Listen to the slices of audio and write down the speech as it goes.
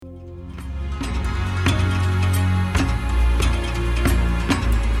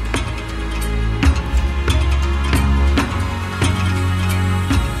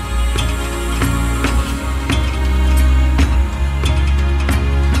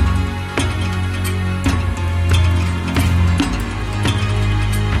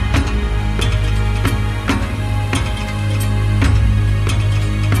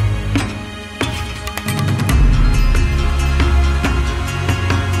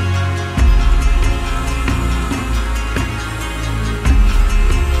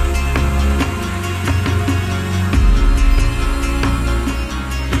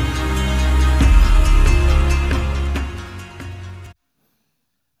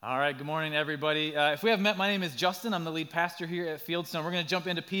All right, good morning, everybody. If we haven't met, my name is Justin. I'm the lead pastor here at Fieldstone. We're going to jump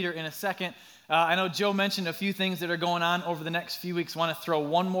into Peter in a second. I know Joe mentioned a few things that are going on over the next few weeks. Want to throw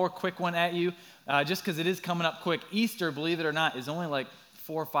one more quick one at you, just because it is coming up quick. Easter, believe it or not, is only like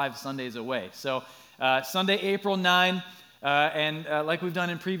 4 or 5 Sundays away. So Sunday, April 9, and like we've done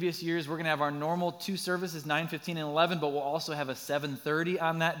in previous years, we're going to have our normal 2 services, 9:15 and 11, but we'll also have a 7:30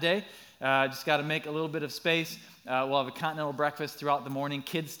 on that day. Just got to make a little bit of space. We'll have a continental breakfast throughout the morning.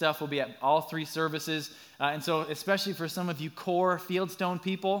 Kids stuff will be at all 3 services. And so especially for some of you core Fieldstone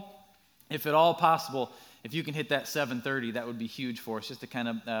people, if at all possible, if you can hit that 7:30, that would be huge for us, just to kind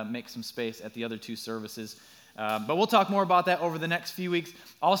of make some space at the other 2 services. But we'll talk more about that over the next few weeks.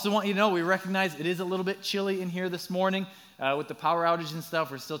 Also want you to know, we recognize it is a little bit chilly in here this morning with the power outage and stuff.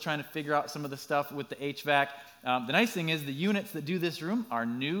 We're still trying to figure out some of the stuff with the HVAC. The nice thing is the units that do this room are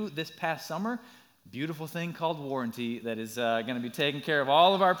new this past summer. Beautiful thing called warranty that is going to be taking care of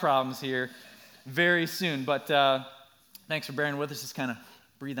all of our problems here very soon. But thanks for bearing with us. Just kind of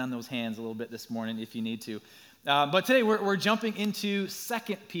breathe on those hands a little bit this morning if you need to. But today we're jumping into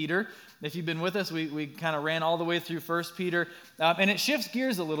 2 Peter. If you've been with us, we kind of ran all the way through 1 Peter. And it shifts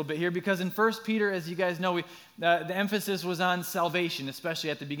gears a little bit here because in 1 Peter, as you guys know, the emphasis was on salvation, especially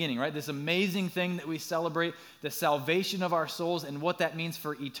at the beginning, right? This amazing thing that we celebrate, the salvation of our souls and what that means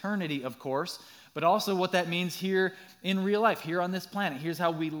for eternity, of course, but also what that means here in real life, here on this planet. Here's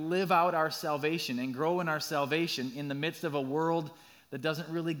how we live out our salvation and grow in our salvation in the midst of a world that doesn't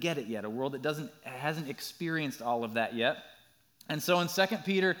really get it yet, a world that hasn't experienced all of that yet. And so in 2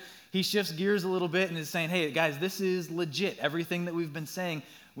 Peter, he shifts gears a little bit and is saying, hey, guys, this is legit. Everything that we've been saying,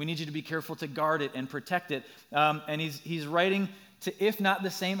 we need you to be careful to guard it and protect it. And he's writing to, if not the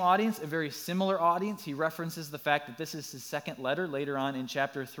same audience, a very similar audience. He references the fact that this is his second letter later on in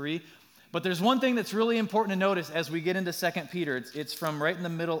chapter 3. But there's one thing that's really important to notice as we get into 2 Peter. It's from right in the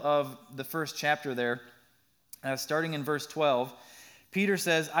middle of the first chapter there, starting in verse 12. Peter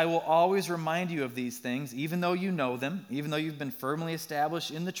says, I will always remind you of these things, even though you know them, even though you've been firmly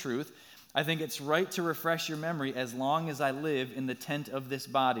established in the truth. I think it's right to refresh your memory as long as I live in the tent of this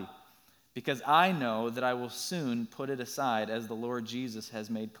body, because I know that I will soon put it aside as the Lord Jesus has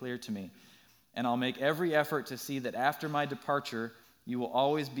made clear to me. And I'll make every effort to see that after my departure, you will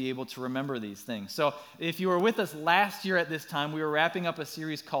always be able to remember these things. So if you were with us last year at this time, we were wrapping up a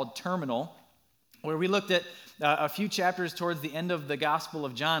series called Terminal, where we looked at a few chapters towards the end of the Gospel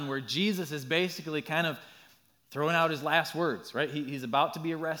of John, where Jesus is basically kind of throwing out his last words, right? He's about to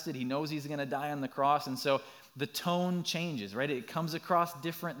be arrested. He knows he's going to die on the cross. And so the tone changes, right? It comes across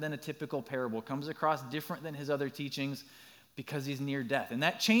different than a typical parable. It comes across different than his other teachings because he's near death. And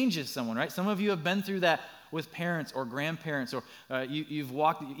that changes someone, right? Some of you have been through that with parents or grandparents, or you've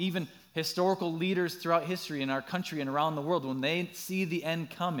walked, even historical leaders throughout history in our country and around the world. When they see the end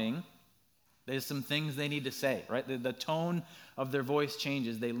coming, there's some things they need to say, right? The tone of their voice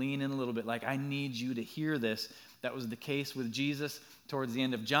changes. They lean in a little bit like, I need you to hear this. That was the case with Jesus towards the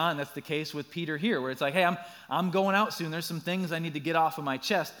end of John. That's the case with Peter here, where it's like, hey, I'm going out soon. There's some things I need to get off of my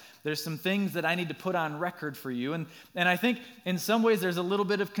chest. There's some things that I need to put on record for you. And I think in some ways there's a little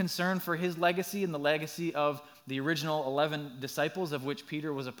bit of concern for his legacy and the legacy of the original 11 disciples, of which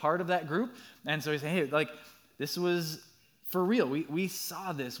Peter was a part of that group. And so he's saying, hey, like, this was for real. We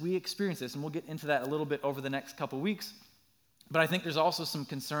saw this. We experienced this. And we'll get into that a little bit over the next couple weeks. But I think there's also some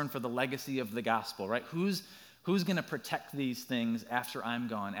concern for the legacy of the gospel, right? Who's going to protect these things after I'm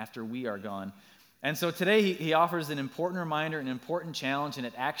gone, after we are gone? And so today he offers an important reminder, an important challenge, and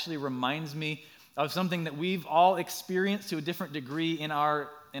it actually reminds me of something that we've all experienced to a different degree in our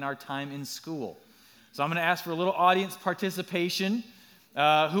time in school. So I'm going to ask for a little audience participation.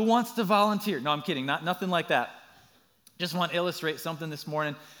 Who wants to volunteer? No, I'm kidding. Nothing like that. Just want to illustrate something this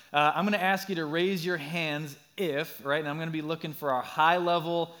morning. I'm going to ask you to raise your hands if, right? And I'm going to be looking for our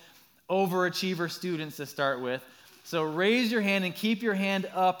high-level overachiever students to start with. So raise your hand and keep your hand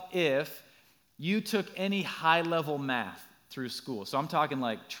up if you took any high-level math through school. So I'm talking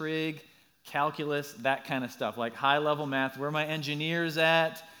like trig, calculus, that kind of stuff, like high-level math. Where are my engineers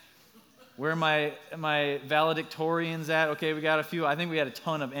at? Where are my valedictorians at? Okay, we got a few. I think we had a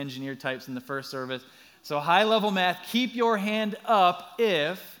ton of engineer types in the first service. So high-level math, keep your hand up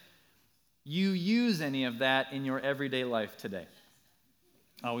if you use any of that in your everyday life today.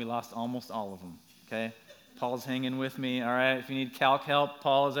 Oh, we lost almost all of them, okay? Paul's hanging with me, all right? If you need calc help,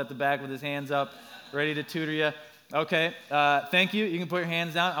 Paul is at the back with his hands up, ready to tutor you. Okay, thank you. You can put your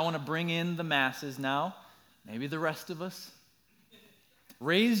hands down. I want to bring in the masses now, maybe the rest of us.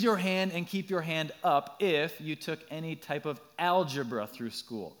 Raise your hand and keep your hand up if you took any type of algebra through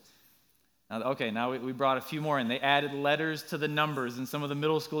school. Now we brought a few more in. They added letters to the numbers, and some of the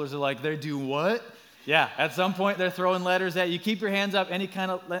middle schoolers are like, they do what? Yeah, at some point they're throwing letters at you. Keep your hands up,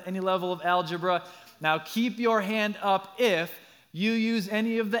 any level of algebra. Now keep your hand up if you use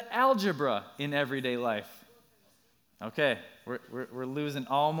any of the algebra in everyday life. Okay, we're losing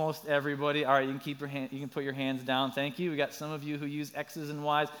almost everybody. All right, you can put your hands down. Thank you. We got some of you who use X's and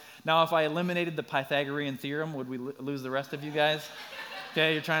Y's. Now, if I eliminated the Pythagorean theorem, would we lose the rest of you guys?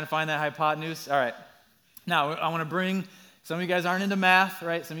 Okay, you're trying to find that hypotenuse. All right. Now, I want to bring, some of you guys aren't into math,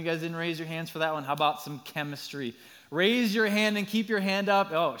 right? Some of you guys didn't raise your hands for that one. How about some chemistry? Raise your hand and keep your hand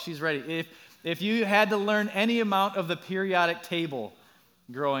up. Oh, she's ready. If you had to learn any amount of the periodic table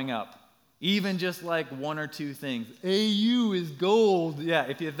growing up, even just like one or two things. AU is gold. Yeah,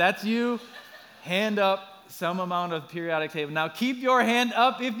 if that's you, hand up some amount of periodic table. Now keep your hand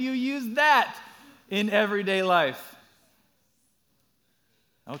up if you use that in everyday life.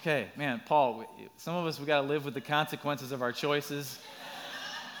 Okay, man, Paul, some of us, we got to live with the consequences of our choices.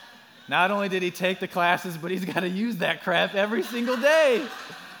 Not only did he take the classes, but he's got to use that crap every single day.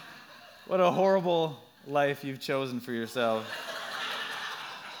 What a horrible life you've chosen for yourself.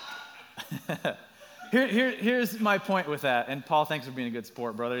 Here's my point with that. And Paul, thanks for being a good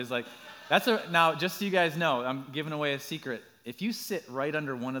sport, brother. He's like, now, just so you guys know, I'm giving away a secret. If you sit right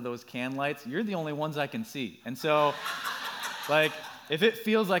under one of those can lights, you're the only ones I can see. And so, like, if it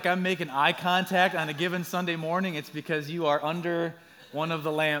feels like I'm making eye contact on a given Sunday morning, it's because you are under one of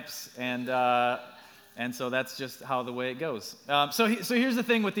the lamps, and so that's just how the way it goes. So here's the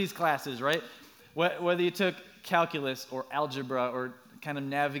thing with these classes, right? Whether you took calculus or algebra or kind of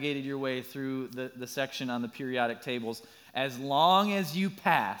navigated your way through the section on the periodic tables, as long as you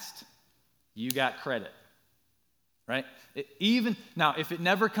passed, you got credit, right? Now, if it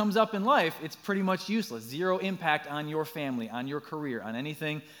never comes up in life, it's pretty much useless. Zero impact on your family, on your career, on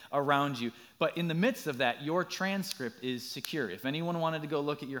anything around you. But in the midst of that, your transcript is secure. If anyone wanted to go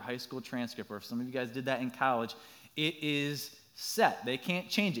look at your high school transcript, or if some of you guys did that in college, it is set. They can't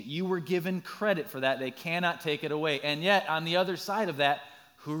change it. You were given credit for that. They cannot take it away. And yet, on the other side of that,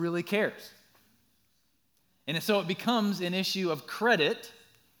 who really cares? And so it becomes an issue of credit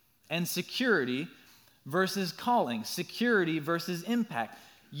and security versus calling, security versus impact,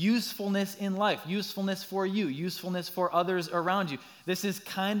 usefulness in life, usefulness for you, usefulness for others around you. This is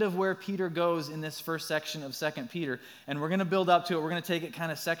kind of where Peter goes in this first section of 2 Peter, and we're going to build up to it. We're going to take it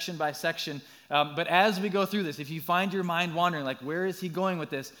kind of section by section, but as we go through this, if you find your mind wandering, like, where is he going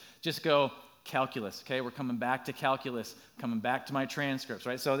with this? Just go, calculus, okay? We're coming back to calculus, coming back to my transcripts,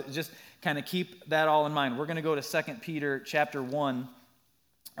 right? So just kind of keep that all in mind. We're going to go to 2 Peter chapter 1.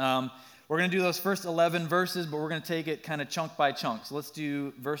 We're going to do those first 11 verses, but we're going to take it kind of chunk by chunk. So let's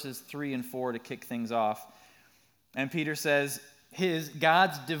do verses 3 and 4 to kick things off. And Peter says,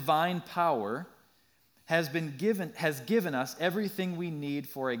 God's divine power has given us everything we need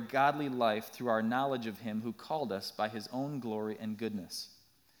for a godly life through our knowledge of him who called us by his own glory and goodness.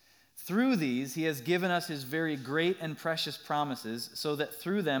 Through these, he has given us his very great and precious promises, so that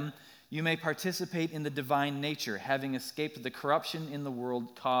through them you may participate in the divine nature, having escaped the corruption in the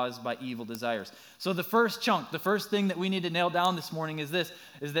world caused by evil desires. So the first chunk, the first thing that we need to nail down this morning is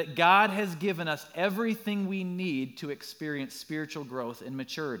that God has given us everything we need to experience spiritual growth and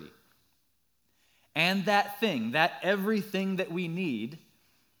maturity. And that everything that we need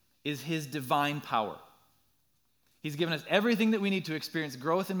is his divine power. He's given us everything that we need to experience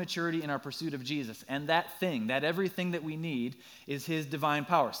growth and maturity in our pursuit of Jesus. And that everything that we need is his divine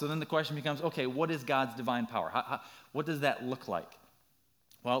power. So then the question becomes, okay, what is God's divine power? What does that look like?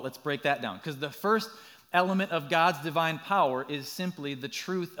 Well, let's break that down. Because the first element of God's divine power is simply the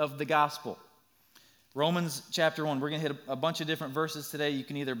truth of the gospel. Romans chapter 1, we're going to hit a bunch of different verses today. You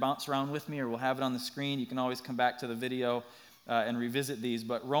can either bounce around with me or we'll have it on the screen. You can always come back to the video and revisit these.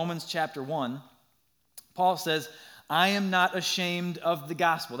 But Romans chapter 1, Paul says, I am not ashamed of the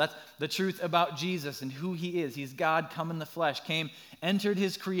gospel. That's the truth about Jesus and who he is. He's God come in the flesh, entered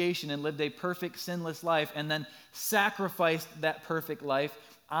his creation and lived a perfect, sinless life, and then sacrificed that perfect life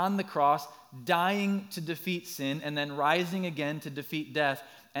on the cross, dying to defeat sin, and then rising again to defeat death,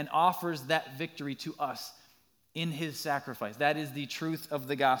 and offers that victory to us in his sacrifice. That is the truth of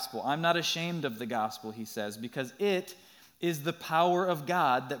the gospel. I'm not ashamed of the gospel, he says, because it is the power of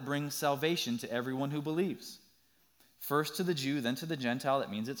God that brings salvation to everyone who believes. First to the Jew, then to the Gentile. That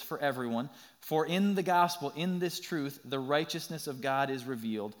means it's for everyone. For in the gospel, in this truth, the righteousness of God is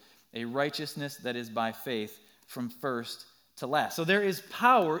revealed, a righteousness that is by faith from first to last. So there is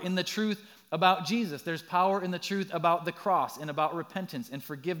power in the truth about Jesus. There's power in the truth about the cross and about repentance and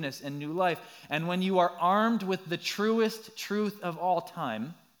forgiveness and new life. And when you are armed with the truest truth of all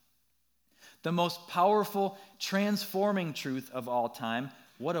time, The most powerful, transforming truth of all time.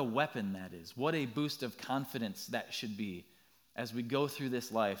 What a weapon that is. What a boost of confidence that should be as we go through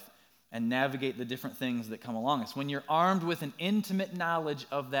this life and navigate the different things that come along us. When you're armed with an intimate knowledge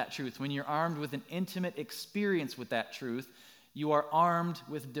of that truth, when you're armed with an intimate experience with that truth, you are armed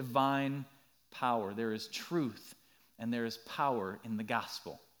with divine power. There is truth and there is power in the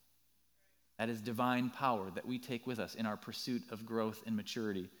gospel. That is divine power that we take with us in our pursuit of growth and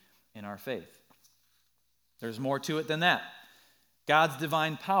maturity in our faith. There's more to it than that. God's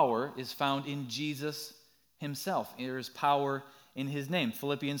divine power is found in Jesus himself. There is power in his name.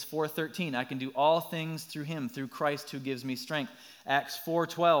 Philippians 4:13, I can do all things through him, through Christ who gives me strength. Acts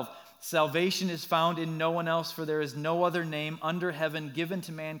 4:12, salvation is found in no one else, for there is no other name under heaven given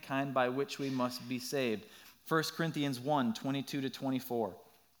to mankind by which we must be saved. 1 Corinthians 1:22-24.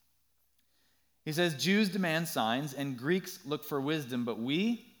 He says, Jews demand signs and Greeks look for wisdom, but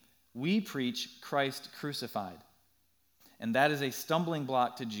we preach Christ crucified. And that is a stumbling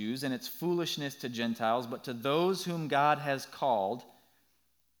block to Jews, and it's foolishness to Gentiles, but to those whom God has called,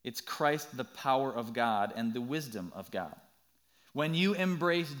 it's Christ, the power of God and the wisdom of God. When you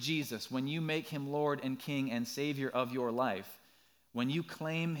embrace Jesus, when you make him Lord and King and Savior of your life, when you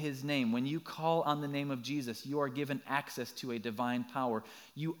claim his name, when you call on the name of Jesus, you are given access to a divine power.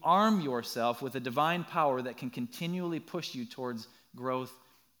 You arm yourself with a divine power that can continually push you towards growth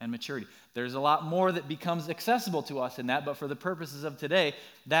and maturity. There's a lot more that becomes accessible to us in that, but for the purposes of today,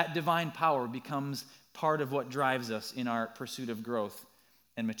 that divine power becomes part of what drives us in our pursuit of growth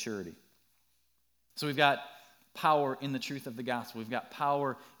and maturity. So we've got power in the truth of the gospel. We've got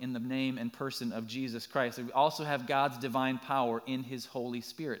power in the name and person of Jesus Christ. We also have God's divine power in his Holy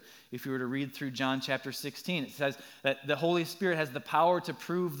Spirit. If you were to read through John chapter 16, it says that the Holy Spirit has the power to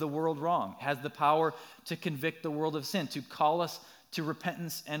prove the world wrong, has the power to convict the world of sin, to call us to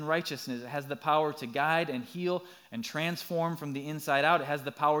repentance and righteousness. It has the power to guide and heal and transform from the inside out. It has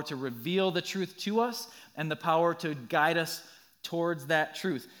the power to reveal the truth to us and the power to guide us towards that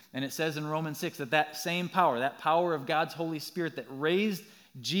truth. And it says in Romans 6 that that same power, that power of God's Holy Spirit that raised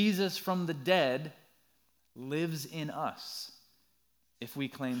Jesus from the dead, lives in us if we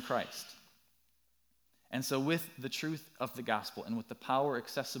claim Christ. And so with the truth of the gospel and with the power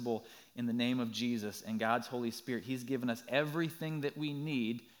accessible in the name of Jesus and God's Holy Spirit, he's given us everything that we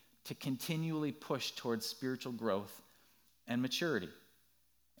need to continually push towards spiritual growth and maturity.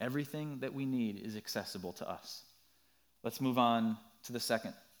 Everything that we need is accessible to us. Let's move on to the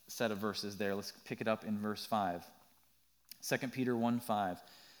second set of verses there. Let's pick it up in verse 5. 2 Peter 1:5.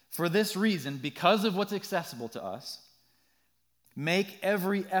 For this reason, because of what's accessible to us, make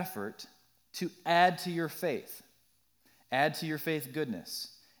every effort to add to your faith. Add to your faith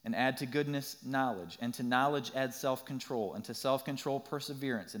goodness, and add to goodness knowledge, and to knowledge add self-control, and to self-control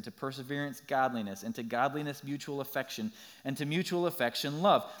perseverance, and to perseverance godliness, and to godliness mutual affection, and to mutual affection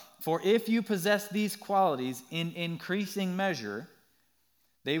love. For if you possess these qualities in increasing measure,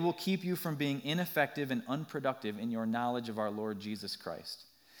 they will keep you from being ineffective and unproductive in your knowledge of our Lord Jesus Christ.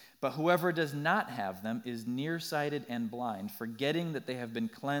 But whoever does not have them is nearsighted and blind, forgetting that they have been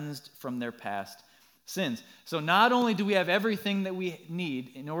cleansed from their past sins. So not only do we have everything that we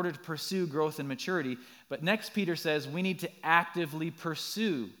need in order to pursue growth and maturity, but next Peter says we need to actively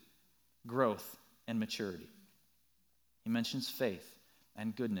pursue growth and maturity. He mentions faith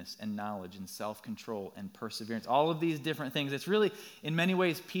and goodness and knowledge and self-control and perseverance. All of these different things. It's really, in many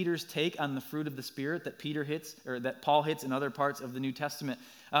ways, Peter's take on the fruit of the Spirit that Peter hits, or that Paul hits in other parts of the New Testament.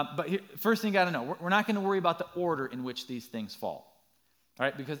 But here, first thing you got to know, we're not going to worry about the order in which these things fall. All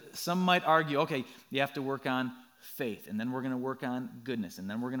right, because some might argue, okay, you have to work on faith, and then we're going to work on goodness, and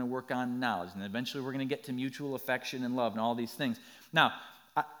then we're going to work on knowledge, and eventually we're going to get to mutual affection and love and all these things. Now,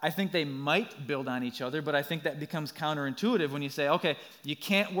 I think they might build on each other, but I think that becomes counterintuitive when you say, okay, you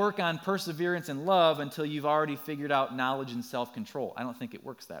can't work on perseverance and love until you've already figured out knowledge and self-control. I don't think it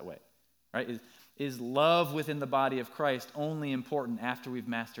works that way, right? Is love within the body of Christ only important after we've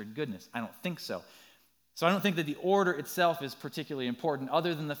mastered goodness? I don't think so. So I don't think that the order itself is particularly important,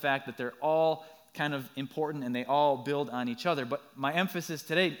 other than the fact that they're all kind of important and they all build on each other. But my emphasis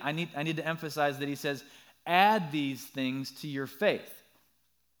today, I need to emphasize that he says, add these things to your faith.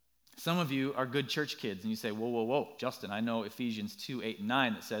 Some of you are good church kids, and you say, whoa, Justin, I know Ephesians 2:8-9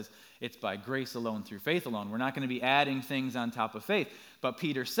 that says it's by grace alone through faith alone. We're not going to be adding things on top of faith. But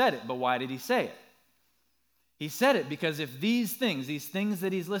Peter said it, but why did he say it? He said it because if these things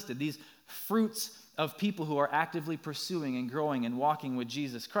that he's listed, these fruits of people who are actively pursuing and growing and walking with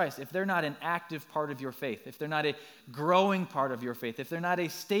Jesus Christ, if they're not an active part of your faith, if they're not a growing part of your faith, if they're not a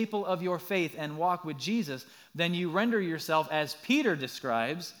staple of your faith and walk with Jesus, then you render yourself, as Peter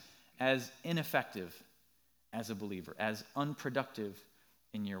describes, as ineffective as a believer, as unproductive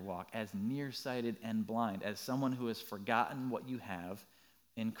in your walk, as nearsighted and blind, as someone who has forgotten what you have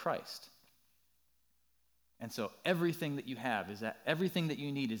in Christ. And so everything that you have everything that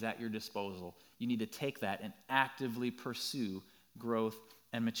you need is at your disposal. You need to take that and actively pursue growth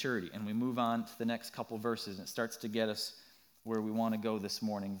and maturity. And we move on to the next couple verses, and it starts to get us where we want to go this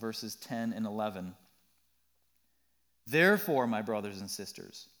morning, verses 10 and 11. Therefore, my brothers and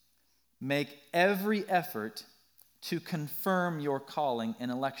sisters, make every effort to confirm your calling and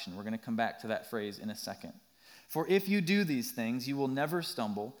election. We're going to come back to that phrase in a second. For if you do these things, you will never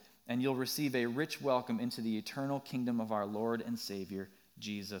stumble, and you'll receive a rich welcome into the eternal kingdom of our Lord and Savior,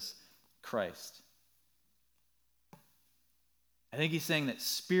 Jesus Christ. I think he's saying that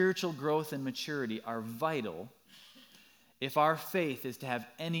spiritual growth and maturity are vital if our faith is to have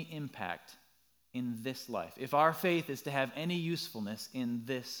any impact in this life, if our faith is to have any usefulness in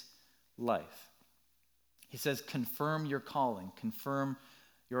this life. He says, confirm your calling, confirm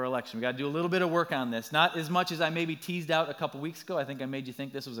your election. We got to do a little bit of work on this. Not as much as I maybe teased out a couple weeks ago. I think I made you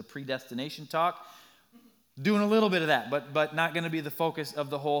think this was a predestination talk. Doing a little bit of that, but not going to be the focus of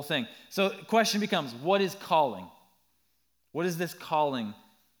the whole thing. So the question becomes, what is calling? What is this calling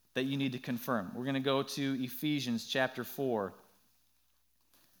that you need to confirm? We're going to go to Ephesians chapter 4.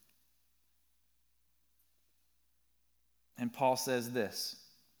 And Paul says this.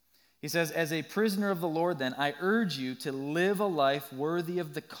 He says, as a prisoner of the Lord, then, I urge you to live a life worthy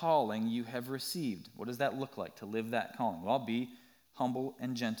of the calling you have received. What does that look like, to live that calling? Well, be humble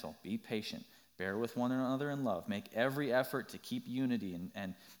and gentle. Be patient. Bear with one another in love. Make every effort to keep unity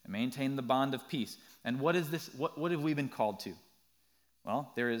and maintain the bond of peace. And what is this? What have we been called to?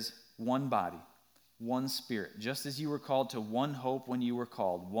 Well, there is one body, one Spirit, just as you were called to one hope when you were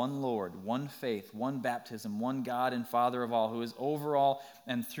called, one Lord, one faith, one baptism, one God and Father of all, who is over all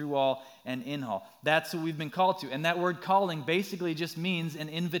and through all and in all. That's what we've been called to. And that word calling basically just means an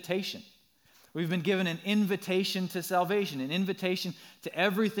invitation. We've been given an invitation to salvation, an invitation to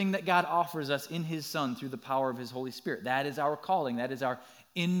everything that God offers us in his Son through the power of his Holy Spirit. That is our calling. That is our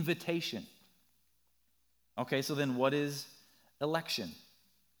invitation. Okay, so then what is election?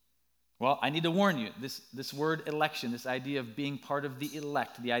 Well, I need to warn you, this word election, this idea of being part of the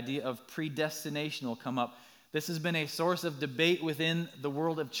elect, the idea of predestination will come up. This has been a source of debate within the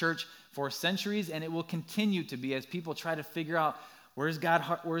world of church for centuries, and it will continue to be as people try to figure out where's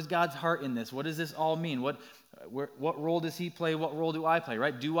God's heart in this? What does this all mean? What role does he play? What role do I play,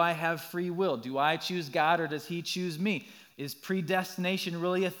 right? Do I have free will? Do I choose God or does he choose me? Is predestination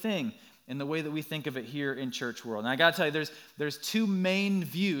really a thing in the way that we think of it here in church world? And I got to tell you, there's two main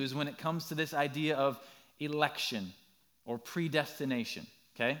views when it comes to this idea of election or predestination,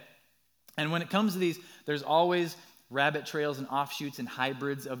 okay? And when it comes to these, there's always rabbit trails and offshoots and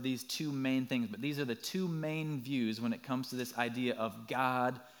hybrids of these two main things. But these are the two main views when it comes to this idea of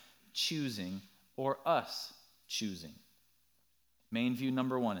God choosing or us choosing. Main view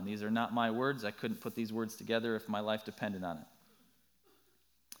number one, and these are not my words. I couldn't put these words together if my life depended on it.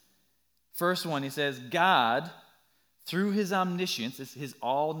 First one, he says, God, through his omniscience, his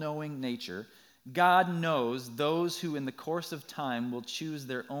all-knowing nature, God knows those who in the course of time will choose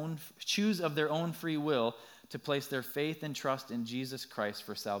of their own free will to place their faith and trust in Jesus Christ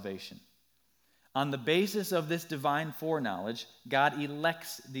for salvation. On the basis of this divine foreknowledge, God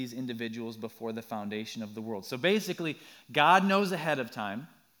elects these individuals before the foundation of the world. So basically, God knows ahead of time,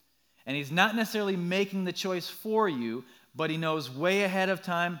 and he's not necessarily making the choice for you, but he knows way ahead of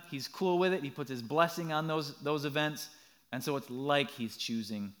time. He's cool with it. He puts his blessing on those events, and so it's like he's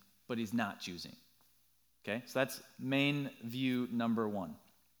choosing, but he's not choosing. Okay, so that's main view number one.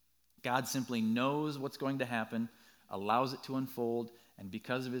 God simply knows what's going to happen, allows it to unfold, and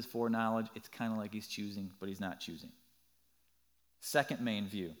because of his foreknowledge, it's kind of like he's choosing, but he's not choosing. Second main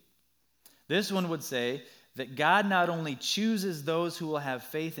view. This one would say that God not only chooses those who will have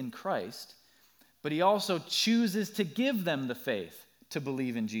faith in Christ, but he also chooses to give them the faith to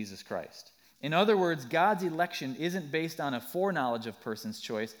believe in Jesus Christ. In other words, God's election isn't based on a foreknowledge of person's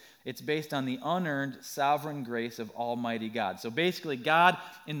choice. It's based on the unearned sovereign grace of Almighty God. So basically, God,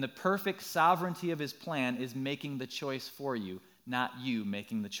 in the perfect sovereignty of his plan, is making the choice for you, not you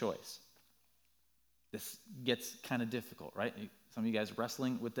making the choice. This gets kind of difficult, right? Some of you guys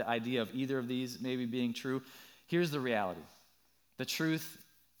wrestling with the idea of either of these maybe being true. Here's the reality. The truth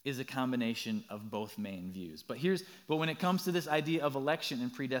is a combination of both main views. But when it comes to this idea of election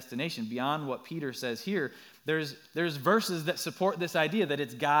and predestination, beyond what Peter says here, there's verses that support this idea that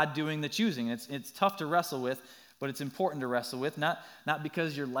it's God doing the choosing. It's tough to wrestle with, but it's important to wrestle with, not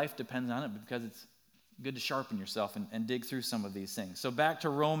because your life depends on it, but because it's good to sharpen yourself and dig through some of these things. So back to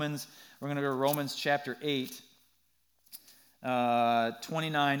Romans. We're going to go to Romans chapter 8,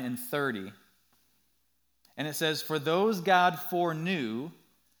 29 and 30. And it says, "For those God foreknew,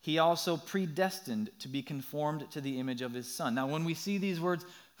 he also predestined to be conformed to the image of his Son." Now, when we see these words,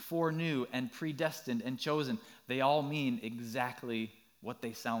 foreknew and predestined and chosen, they all mean exactly what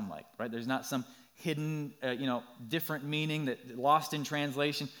they sound like, right? There's not some hidden, different meaning that lost in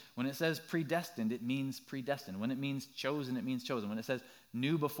translation. When it says predestined, it means predestined. When it means chosen, it means chosen. When it says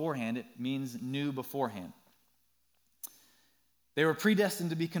knew beforehand, it means knew beforehand. They were predestined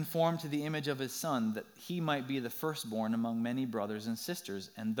to be conformed to the image of his Son, that he might be the firstborn among many brothers and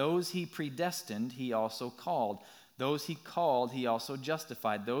sisters. And those he predestined, he also called. Those he called, he also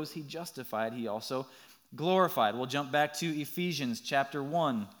justified. Those he justified, he also glorified. We'll jump back to Ephesians chapter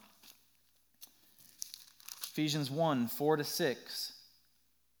 1. Ephesians 1, 4-6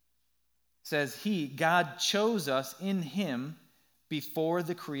 says, God chose us in him before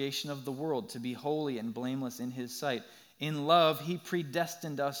the creation of the world to be holy and blameless in his sight. In love, he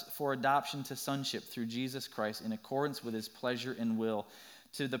predestined us for adoption to sonship through Jesus Christ in accordance with his pleasure and will,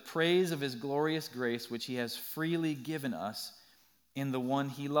 to the praise of his glorious grace, which he has freely given us in the one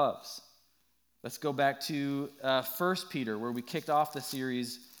he loves. Let's go back to 1 Peter, where we kicked off the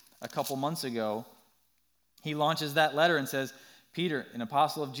series a couple months ago. He launches that letter and says, Peter, an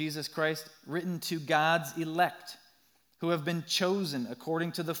apostle of Jesus Christ, written to God's elect, who have been chosen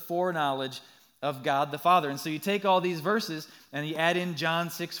according to the foreknowledge of God the Father. And so you take all these verses and you add in John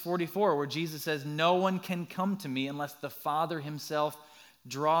 6:44, where Jesus says, no one can come to me unless the Father himself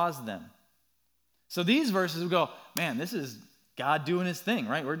draws them. So these verses will go, man, this is God doing his thing,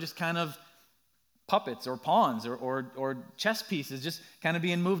 right? We're just kind of puppets or pawns or chess pieces just kind of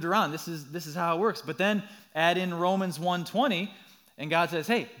being moved around. This is how it works. But then add in Romans 1:20, and God says,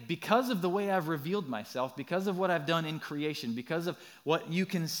 hey, because of the way I've revealed myself, because of what I've done in creation, because of what you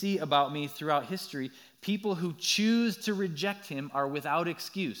can see about me throughout history, people who choose to reject him are without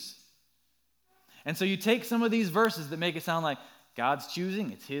excuse. And so you take some of these verses that make it sound like God's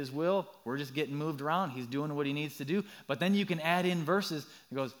choosing, it's his will, we're just getting moved around, he's doing what he needs to do. But then you can add in verses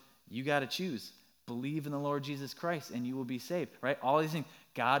that goes, you got to choose. Believe in the Lord Jesus Christ and you will be saved, right? All these things.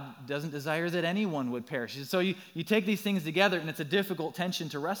 God doesn't desire that anyone would perish. So you take these things together, and it's a difficult tension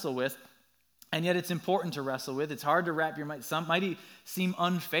to wrestle with, and yet it's important to wrestle with. It's hard to wrap your mind. Some might seem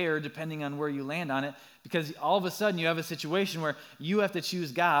unfair depending on where you land on it, because all of a sudden you have a situation where you have to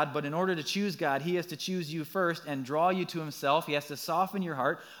choose God, but in order to choose God, he has to choose you first and draw you to himself. He has to soften your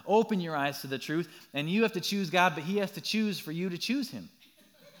heart, open your eyes to the truth, and you have to choose God, but he has to choose for you to choose him.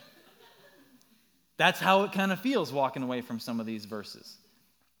 That's how it kind of feels walking away from some of these verses.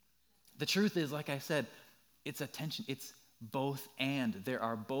 The truth is, like I said, it's a tension. It's both and. There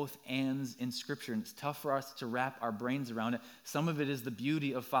are both ands in Scripture, and it's tough for us to wrap our brains around it. Some of it is the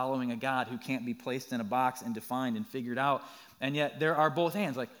beauty of following a God who can't be placed in a box and defined and figured out. And yet there are both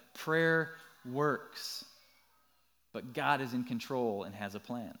ands. Like prayer works, but God is in control and has a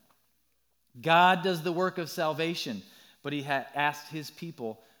plan. God does the work of salvation, but he asked his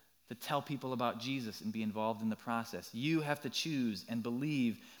people to tell people about Jesus and be involved in the process. You have to choose and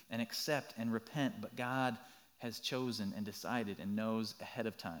believe and accept and repent, but God has chosen and decided and knows ahead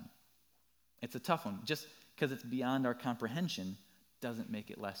of time. It's a tough one. Just because it's beyond our comprehension doesn't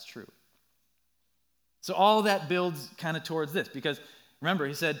make it less true. So all that builds kind of towards this, because remember,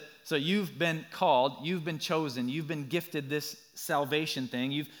 he said, so you've been called, you've been chosen, you've been gifted this salvation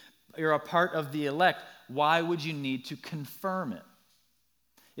thing, you're a part of the elect. Why would you need to confirm it?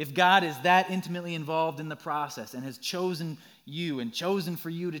 If God is that intimately involved in the process and has chosen you and chosen for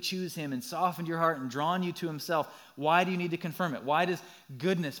you to choose him and softened your heart and drawn you to himself, why do you need to confirm it? Why does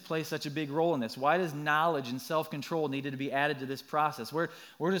goodness play such a big role in this? Why does knowledge and self-control need to be added to this process? Where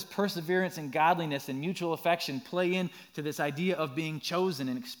does perseverance and godliness and mutual affection play into this idea of being chosen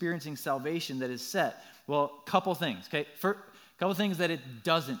and experiencing salvation that is set? Well, a couple things, okay? A couple things that it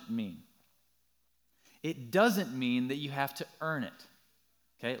doesn't mean. It doesn't mean that you have to earn it.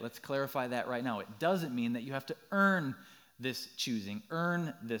 Okay, let's clarify that right now. It doesn't mean that you have to earn this choosing,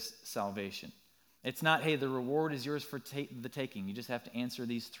 earn this salvation. It's not, hey, the reward is yours for the taking. You just have to answer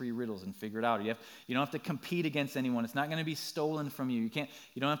these 3 riddles and figure it out. You don't have to compete against anyone. It's not going to be stolen from you. You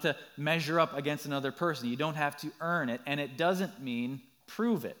don't have to measure up against another person. You don't have to earn it, and it doesn't mean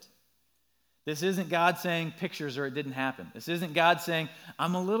prove it. This isn't God saying pictures or it didn't happen. This isn't God saying,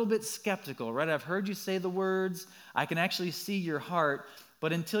 I'm a little bit skeptical, right? I've heard you say the words. I can actually see your heart.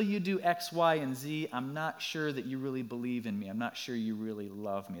 But until you do X, Y, and Z, I'm not sure that you really believe in me. I'm not sure you really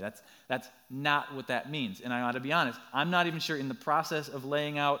love me. That's not what that means. And I ought to be honest, I'm not even sure in the process of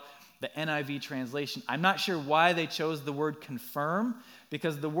laying out the NIV translation. I'm not sure why they chose the word confirm,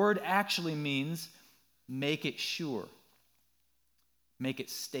 because the word actually means make it sure. Make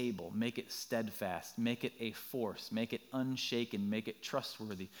it stable, make it steadfast, make it a force, make it unshaken, make it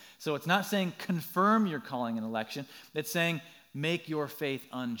trustworthy. So it's not saying confirm your calling and election. It's saying make your faith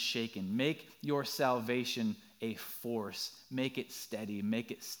unshaken, make your salvation a force, make it steady, make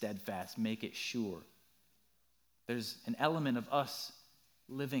it steadfast, make it sure. There's an element of us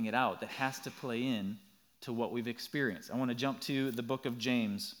living it out that has to play in to what we've experienced. I want to jump to the book of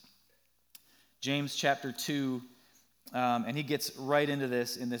James. James chapter 2. And he gets right into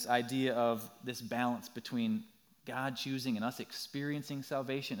this in this idea of this balance between God choosing and us experiencing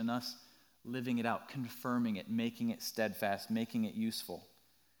salvation and us living it out, confirming it, making it steadfast, making it useful.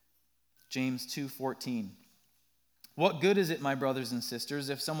 James 2:14. What good is it, my brothers and sisters,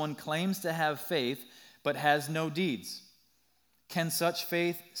 if someone claims to have faith but has no deeds? Can such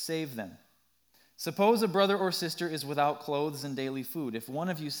faith save them? Suppose a brother or sister is without clothes and daily food. If one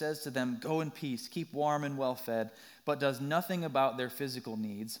of you says to them, go in peace, keep warm and well fed, but does nothing about their physical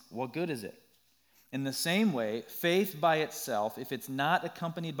needs, what good is it? In the same way, faith by itself, if it's not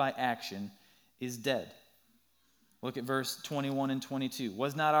accompanied by action, is dead. Look at verse 21 and 22.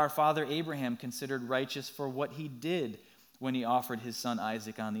 Was not our father Abraham considered righteous for what he did when he offered his son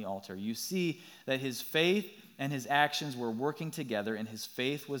Isaac on the altar? You see that his faith and his actions were working together, and his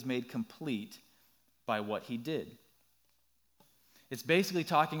faith was made complete by what he did. It's basically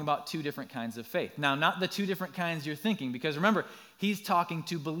talking about two different kinds of faith. Now, not the two different kinds you're thinking, because remember, he's talking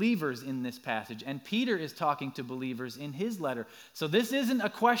to believers in this passage, and Peter is talking to believers in his letter. So this isn't a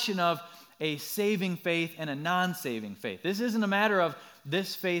question of a saving faith and a non-saving faith. This isn't a matter of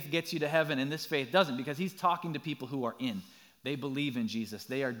this faith gets you to heaven and this faith doesn't, because he's talking to people who are in. They believe in Jesus.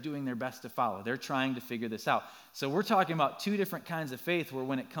 They are doing their best to follow. They're trying to figure this out. So we're talking about two different kinds of faith, where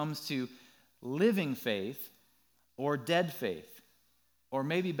when it comes to living faith or dead faith, or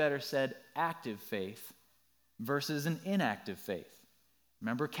maybe better said, active faith versus an inactive faith.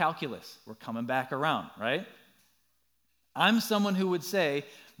 Remember calculus. We're coming back around, right? I'm someone who would say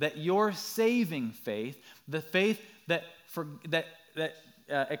that your saving faith, the faith that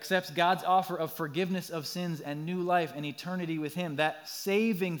accepts God's offer of forgiveness of sins and new life and eternity with him, that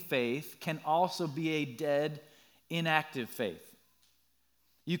saving faith can also be a dead, inactive faith.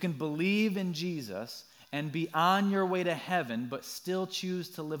 You can believe in Jesus and be on your way to heaven, but still choose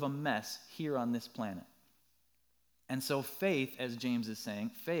to live a mess here on this planet. And so faith, as James is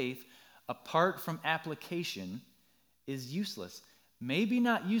saying, faith apart from application is useless. Maybe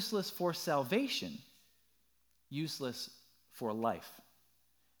not useless for salvation, useless for life.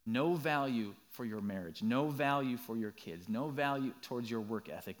 No value for your marriage, no value for your kids, no value towards your work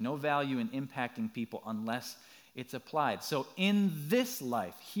ethic, no value in impacting people unless it's applied. So in this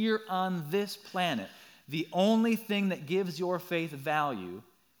life, here on this planet, the only thing that gives your faith value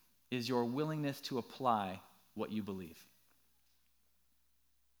is your willingness to apply what you believe.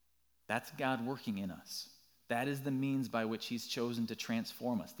 That's God working in us. That is the means by which he's chosen to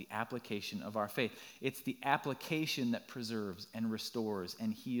transform us, the application of our faith. It's the application that preserves and restores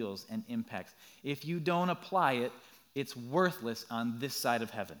and heals and impacts. If you don't apply it, it's worthless on this side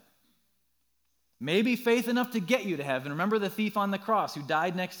of heaven. Maybe faith enough to get you to heaven. Remember the thief on the cross who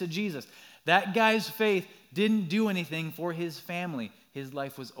died next to Jesus. That guy's faith didn't do anything for his family. His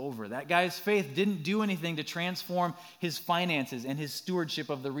life was over. That guy's faith didn't do anything to transform his finances and his stewardship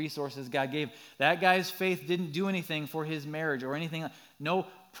of the resources God gave. That guy's faith didn't do anything for his marriage or anything. No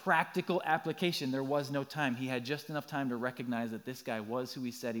practical application. There was no time. He had just enough time to recognize that this guy was who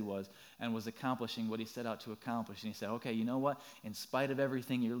he said he was and was accomplishing what he set out to accomplish. And he said, okay, you know what? In spite of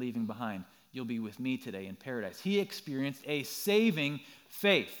everything you're leaving behind, you'll be with me today in paradise. He experienced a saving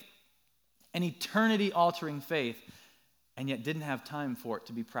faith, an eternity-altering faith, and yet didn't have time for it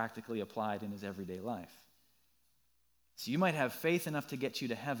to be practically applied in his everyday life. So you might have faith enough to get you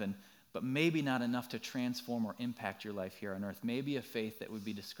to heaven, but maybe not enough to transform or impact your life here on earth. Maybe a faith that would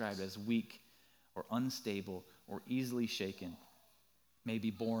be described as weak or unstable or easily shaken,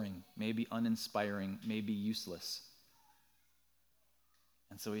 maybe boring, maybe uninspiring, maybe useless.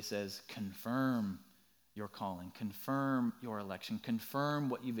 And so he says, confirm your calling, confirm your election, confirm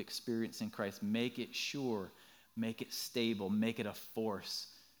what you've experienced in Christ, make it sure, make it stable, make it a force,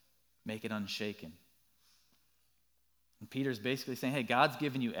 make it unshaken. And Peter's basically saying, hey, God's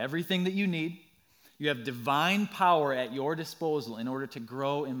given you everything that you need. You have divine power at your disposal in order to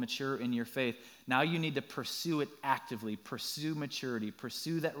grow and mature in your faith. Now you need to pursue it actively, pursue maturity,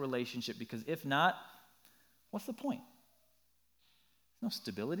 pursue that relationship, because if not, what's the point? No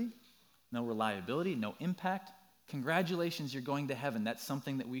stability, no reliability, no impact. Congratulations, you're going to heaven. That's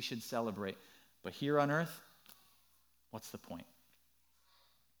something that we should celebrate. But here on earth, what's the point?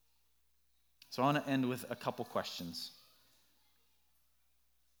 So I want to end with a couple questions.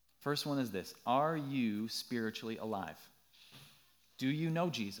 First one is this: are you spiritually alive? Do you know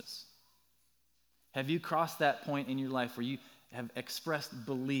Jesus? Have you crossed that point in your life where you have expressed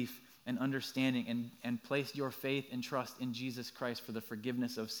belief and understanding and placed your faith and trust in Jesus Christ for the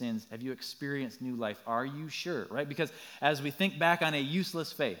forgiveness of sins? Have you experienced new life? Are you sure, right? Because as we think back on a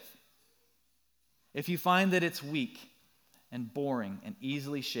useless faith, if you find that it's weak and boring and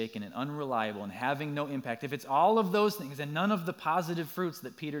easily shaken and unreliable and having no impact, if it's all of those things and none of the positive fruits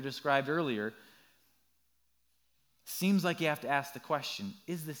that Peter described earlier, seems like you have to ask the question,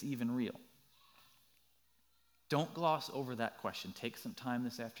 is this even real? Don't gloss over that question. Take some time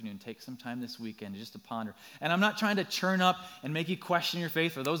this afternoon, take some time this weekend just to ponder. And I'm not trying to churn up and make you question your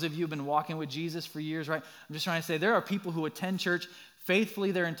faith. For those of you who have been walking with Jesus for years, right? I'm just trying to say there are people who attend church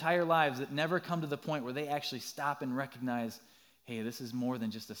faithfully their entire lives that never come to the point where they actually stop and recognize, hey, this is more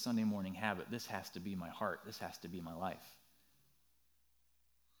than just a Sunday morning habit. This has to be my heart. This has to be my life.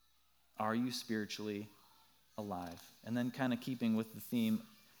 Are you spiritually alive? And then kind of keeping with the theme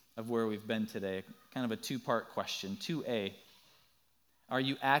of where we've been today, kind of a two-part question. 2A, are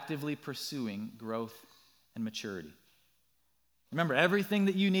you actively pursuing growth and maturity? Remember, everything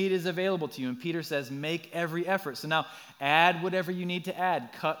that you need is available to you, and Peter says, make every effort. So now, add whatever you need to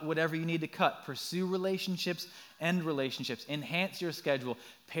add, cut whatever you need to cut, pursue relationships, end relationships, enhance your schedule,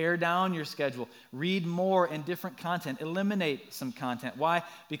 pare down your schedule, read more and different content, eliminate some content. Why?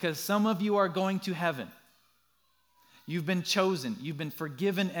 Because some of you are going to heaven. You've been chosen. You've been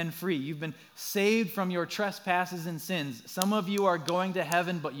forgiven and free. You've been saved from your trespasses and sins. Some of you are going to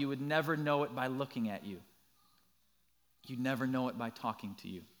heaven, but you would never know it by looking at you. You'd never know it by talking to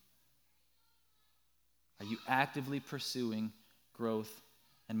you. Are you actively pursuing growth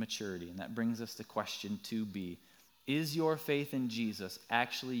and maturity? And that brings us to question 2B. Is your faith in Jesus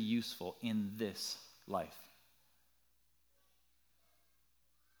actually useful in this life?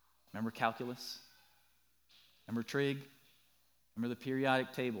 Remember calculus? Remember trig? Remember the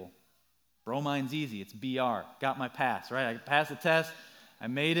periodic table? Bromine's easy. It's BR. Got my pass, right? I passed the test. I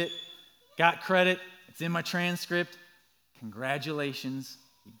made it. Got credit. It's in my transcript. Congratulations.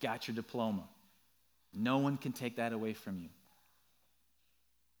 You got your diploma. No one can take that away from you.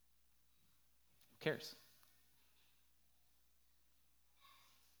 Who cares?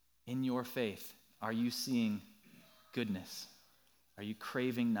 In your faith, are you seeing goodness? Are you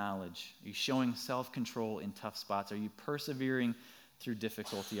craving knowledge? Are you showing self-control in tough spots? Are you persevering through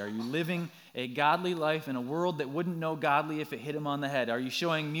difficulty? Are you living a godly life in a world that wouldn't know godly if it hit him on the head? Are you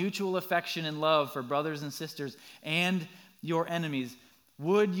showing mutual affection and love for brothers and sisters and your enemies?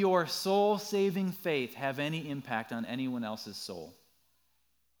 Would your soul-saving faith have any impact on anyone else's soul?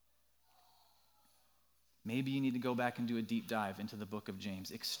 Maybe you need to go back and do a deep dive into the book of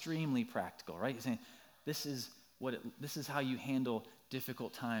James. Extremely practical, right? You're saying, this is how you handle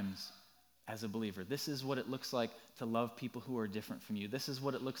difficult times as a believer. This is what it looks like to love people who are different from you. This is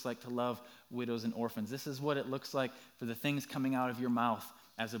what it looks like to love widows and orphans. This is what it looks like for the things coming out of your mouth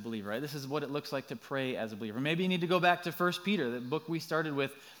as a believer, right? This is what it looks like to pray as a believer. Maybe you need to go back to 1 Peter, the book we started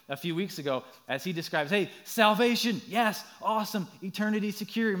with a few weeks ago, as he describes, hey, salvation, yes, awesome, eternity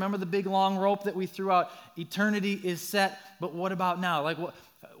secure. Remember the big long rope that we threw out? Eternity is set, but what about now? Like,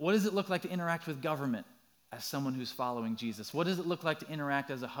 what does it look like to interact with government as someone who's following Jesus? What does it look like to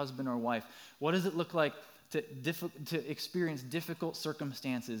interact as a husband or wife? What does it look like to experience difficult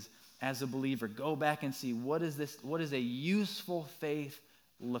circumstances as a believer? Go back and see, what is a useful faith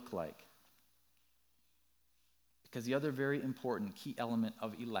look like? Because the other very important key element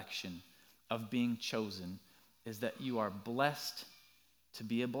of election, of being chosen, is that you are blessed to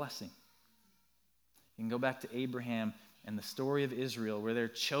be a blessing. You can go back to Abraham and the story of Israel, where they're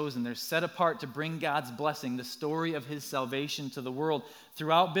chosen, they're set apart to bring God's blessing, the story of his salvation to the world.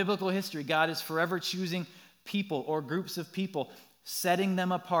 Throughout biblical history, God is forever choosing people or groups of people, setting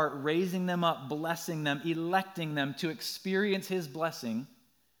them apart, raising them up, blessing them, electing them to experience his blessing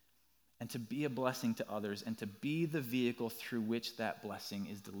and to be a blessing to others and to be the vehicle through which that blessing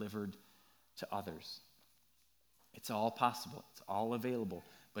is delivered to others. It's all possible. It's all available.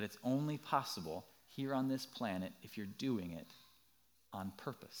 But it's only possible here on this planet if you're doing it on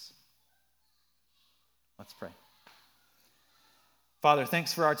purpose. Let's pray. Father,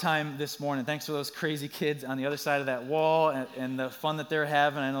 thanks for our time this morning. Thanks for those crazy kids on the other side of that wall and the fun that they're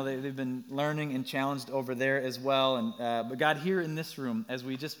having. I know they've been learning and challenged over there as well. But God, here in this room, as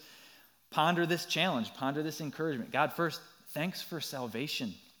we just ponder this challenge, ponder this encouragement, God, first, thanks for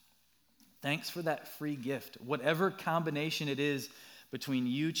salvation. Thanks for that free gift. Whatever combination it is between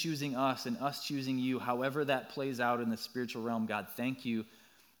you choosing us and us choosing you, however that plays out in the spiritual realm, God, thank you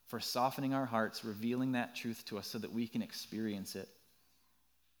for softening our hearts, revealing that truth to us so that we can experience it.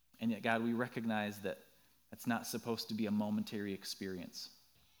 And yet, God, we recognize that it's not supposed to be a momentary experience.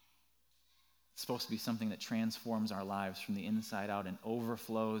 It's supposed to be something that transforms our lives from the inside out and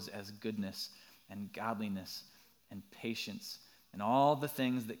overflows as goodness and godliness and patience and all the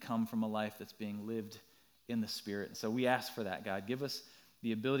things that come from a life that's being lived in the Spirit. And so we ask for that, God. Give us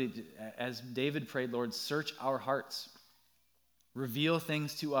the ability to, as David prayed, Lord, search our hearts. Reveal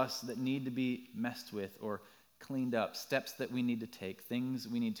things to us that need to be messed with or cleaned up, steps that we need to take, things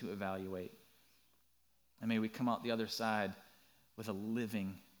we need to evaluate. And may we come out the other side with a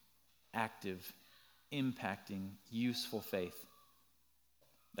living, active, impacting, useful faith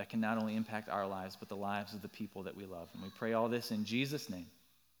that can not only impact our lives, but the lives of the people that we love. And we pray all this in Jesus' name.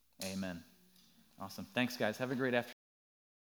 Amen. Awesome. Thanks, guys. Have a great afternoon.